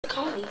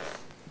comies.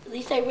 At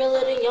least they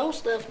realer than your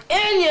stuff.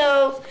 And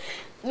yours.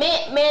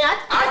 Man,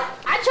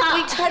 I tried.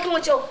 We talking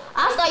with your.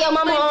 I saw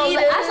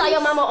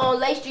your mama on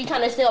Lake Street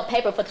trying to sell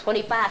paper for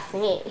 25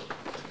 cents.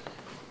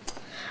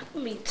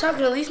 Me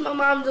talking. At least my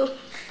mom do.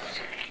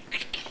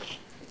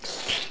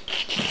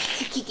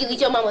 At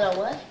least your mama on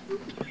what?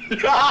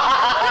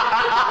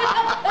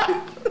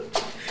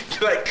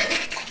 Like,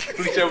 at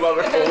least your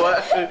mama for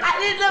what? I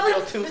didn't know.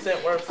 Your 2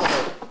 cent worth for it.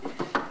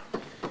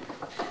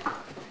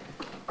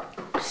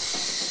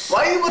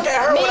 Why you look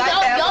at her when I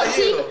can't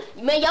see you?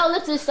 Man, your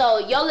lips is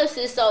so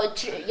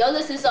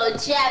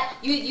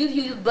chapped. You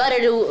use butter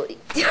to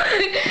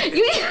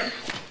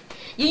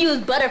you use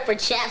butter for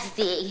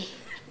chapstick.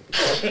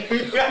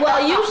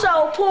 Well, you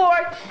so poor.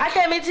 I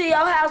came into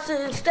your house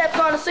and stepped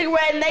on a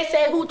cigarette, and they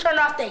said who turned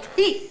off their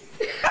heat.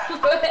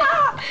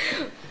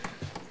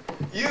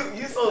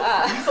 You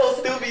so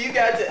stupid. You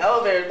got your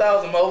elevator. Thought it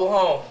was a mobile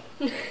home.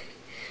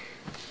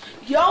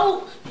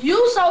 Yo,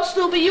 you so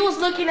stupid. You was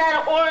looking at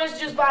an orange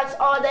juice box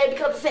all day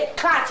because it said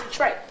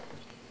concentrate.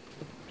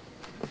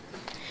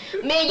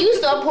 Man, you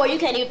so poor you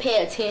can't even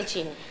pay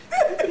attention.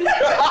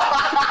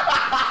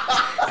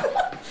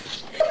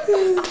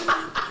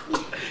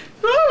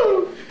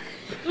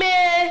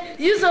 Man,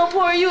 you so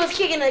poor you was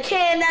kicking a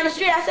can down the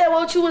street. I said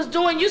what you was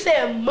doing. You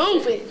said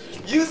move it.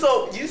 You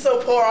so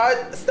poor.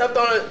 I stepped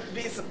on a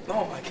piece of.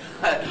 Oh my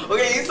god.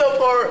 Okay, you so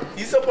poor.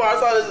 I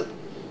saw this.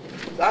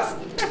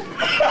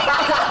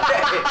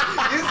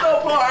 You so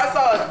poor. I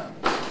saw.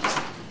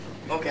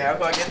 Okay, I'm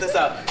gonna get this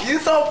out. You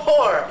so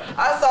poor.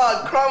 I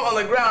saw a crumb on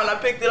the ground. I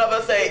picked it up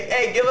and say,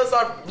 "Hey, give us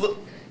our." Okay,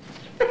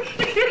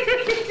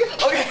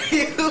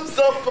 you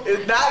so poor.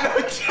 It's not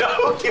no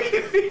joke.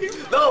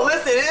 No,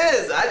 listen, it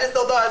is. I just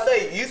don't know how to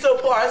say. You so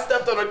poor. I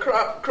stepped on a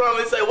crumb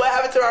and say, "What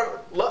happened to our?"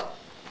 Look.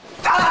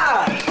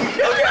 Ah!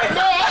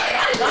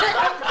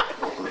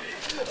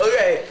 Okay.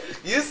 Okay.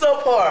 You so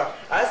poor.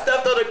 I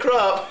stepped on a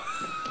crumb.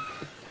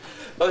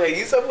 Okay,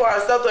 you so poor. I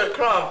stepped on a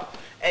crumb.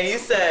 And you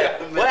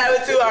said, what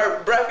happened to our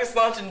breakfast,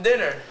 lunch, and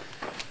dinner?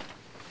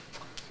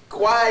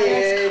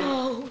 Quiet.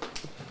 Cold.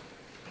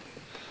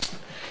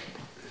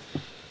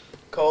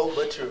 Cold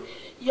but true.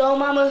 Your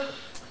mama's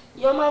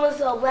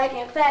so black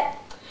and fat.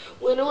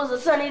 When it was a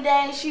sunny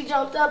day and she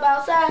jumped up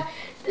outside,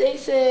 they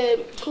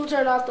said, who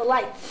turned off the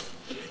lights?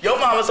 Your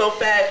mama's so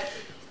fat.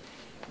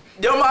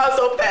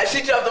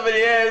 She jumped up in the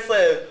air and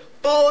said,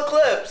 full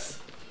eclipse.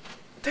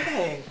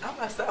 Dang, I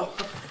messed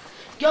up.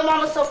 Your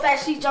mama's so fat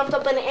she jumped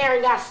up in the air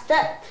and got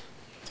stuck.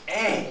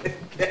 Dang,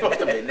 that must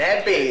have been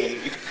that big.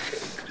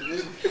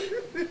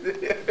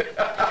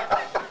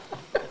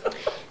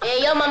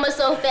 And your mama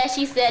so fat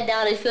she sat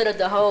down and filled up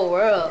the whole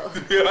world.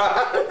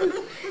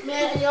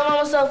 Man, your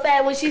mama's so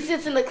fat when she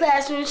sits in the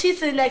classroom, she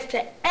sits next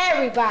to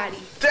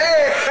everybody.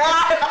 Damn!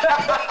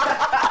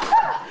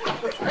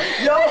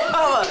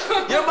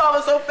 Your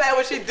mama's so fat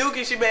when she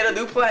dookie she made a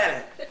new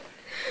planet.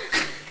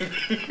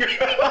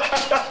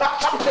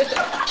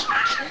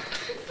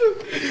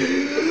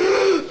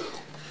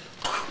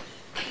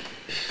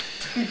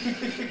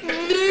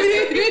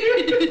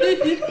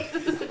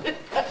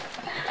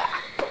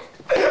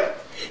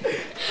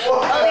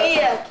 Oh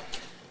yeah.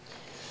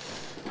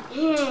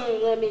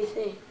 Let me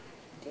see.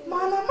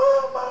 Mama.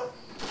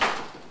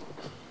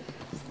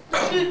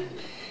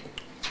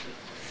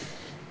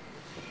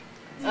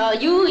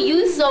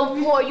 You so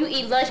poor you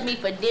eat lunch meat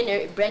for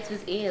dinner,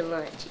 breakfast, and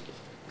lunch.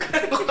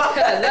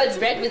 Lunch,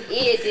 breakfast,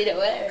 and dinner,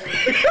 whatever.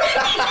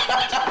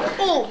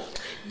 Oh,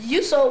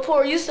 you so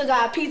poor you still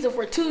got pizza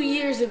for 2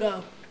 years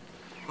ago.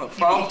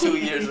 From 2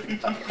 years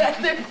ago.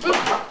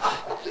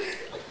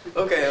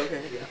 Okay.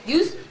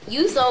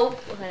 You so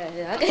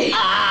okay.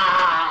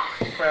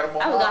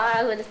 Incredible. I forgot what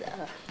I was gonna say.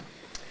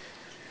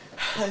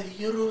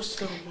 You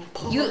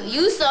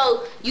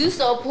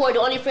so poor. The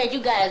only friends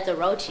you got is the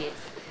roaches.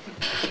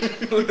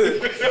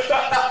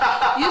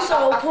 You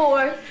so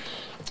poor.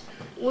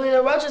 When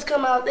the roaches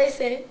come out, they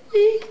say,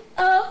 "We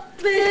are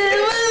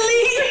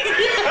family."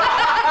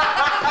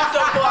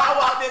 So poor.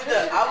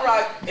 I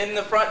rocked in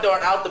the front door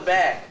and out the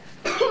back.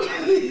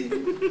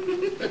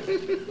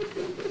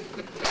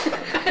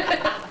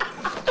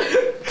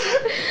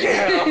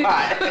 Yeah, I'm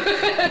hot.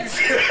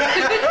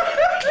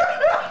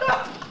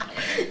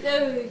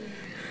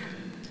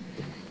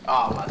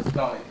 Oh, my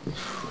stomach.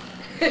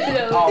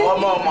 Oh, one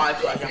more, my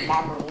your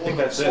mama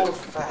was so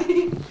fat.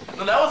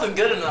 No, that wasn't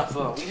good enough,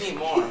 though. We need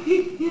more. I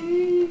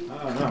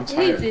don't know, I'm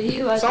tired. You need to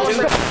hear about